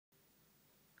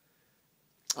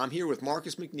I'm here with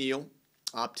Marcus McNeil,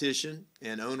 optician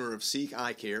and owner of Seek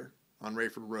Eye Care on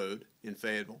Raeford Road in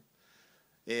Fayetteville.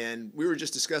 And we were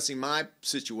just discussing my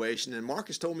situation, and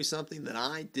Marcus told me something that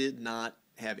I did not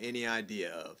have any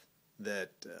idea of, that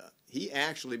he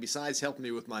actually, besides helping me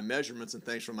with my measurements and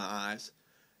things for my eyes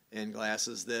and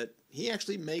glasses, that he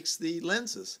actually makes the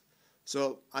lenses.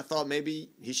 So I thought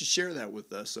maybe he should share that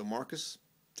with us. So Marcus,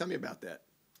 tell me about that.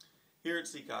 Here at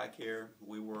Seek Eye Care,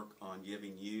 we work on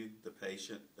giving you, the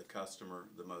patient, the customer,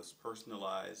 the most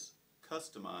personalized,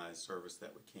 customized service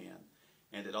that we can.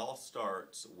 And it all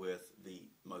starts with the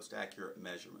most accurate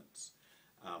measurements.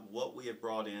 What we have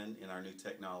brought in our new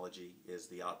technology is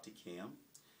the OptiCam.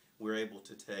 We're able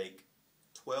to take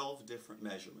 12 different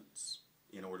measurements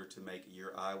in order to make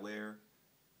your eyewear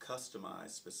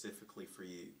customized specifically for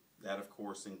you. That, of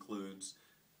course, includes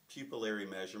pupillary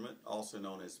measurement, also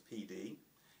known as PD,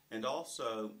 and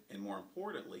also, and more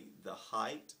importantly, the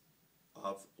height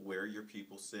of where your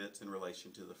pupil sits in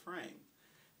relation to the frame.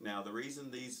 Now, the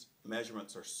reason these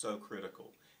measurements are so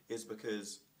critical is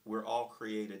because we're all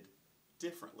created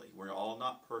differently. We're all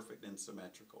not perfect and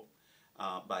symmetrical.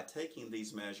 By taking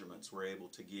these measurements, we're able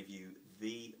to give you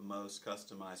the most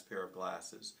customized pair of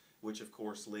glasses, which of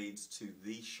course leads to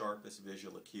the sharpest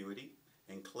visual acuity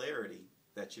and clarity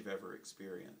that you've ever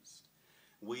experienced.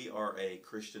 We are a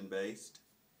Christian-based,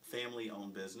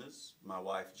 family-owned business. My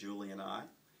wife Julie and I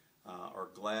are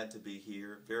glad to be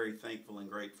here, very thankful and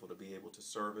grateful to be able to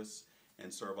service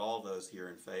and serve all those here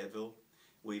in Fayetteville.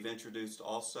 We've introduced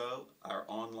also our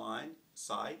online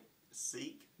site,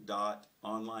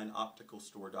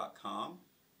 seek.onlineopticalstore.com.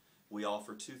 We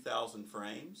offer 2,000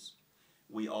 frames.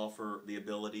 We offer the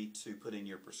ability to put in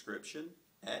your prescription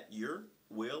at your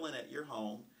will and at your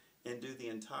home and do the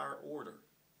entire order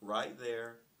right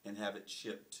there and have it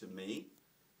shipped to me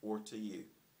or to you.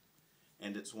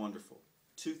 And it's wonderful.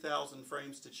 2,000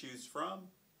 frames to choose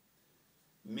from,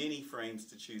 many frames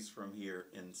to choose from here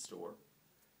in the store.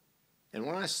 And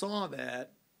when I saw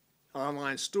that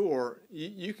online store,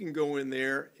 you can go in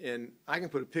there and I can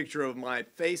put a picture of my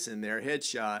face in there,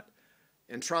 headshot,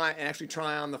 and actually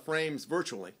try on the frames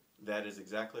virtually. That is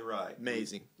exactly right.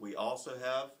 Amazing. We also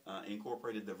have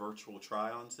incorporated the virtual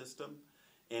try-on system,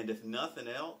 and if nothing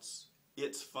else,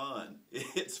 it's fun.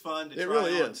 It's fun to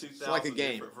try on 2,000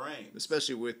 different frames.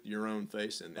 Especially with your own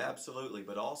face in there. Absolutely,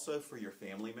 but also for your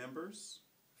family members,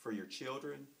 for your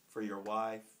children, for your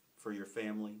wife, for your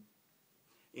family.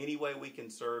 Any way we can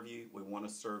serve you, we want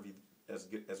to serve you as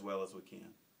well as we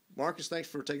can. Marcus, thanks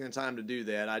for taking the time to do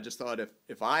that. I just thought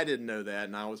if I didn't know that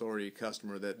and I was already a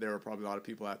customer, that there were probably a lot of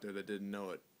people out there that didn't know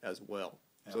it as well.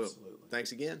 Absolutely. So,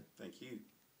 thanks again. Thank you.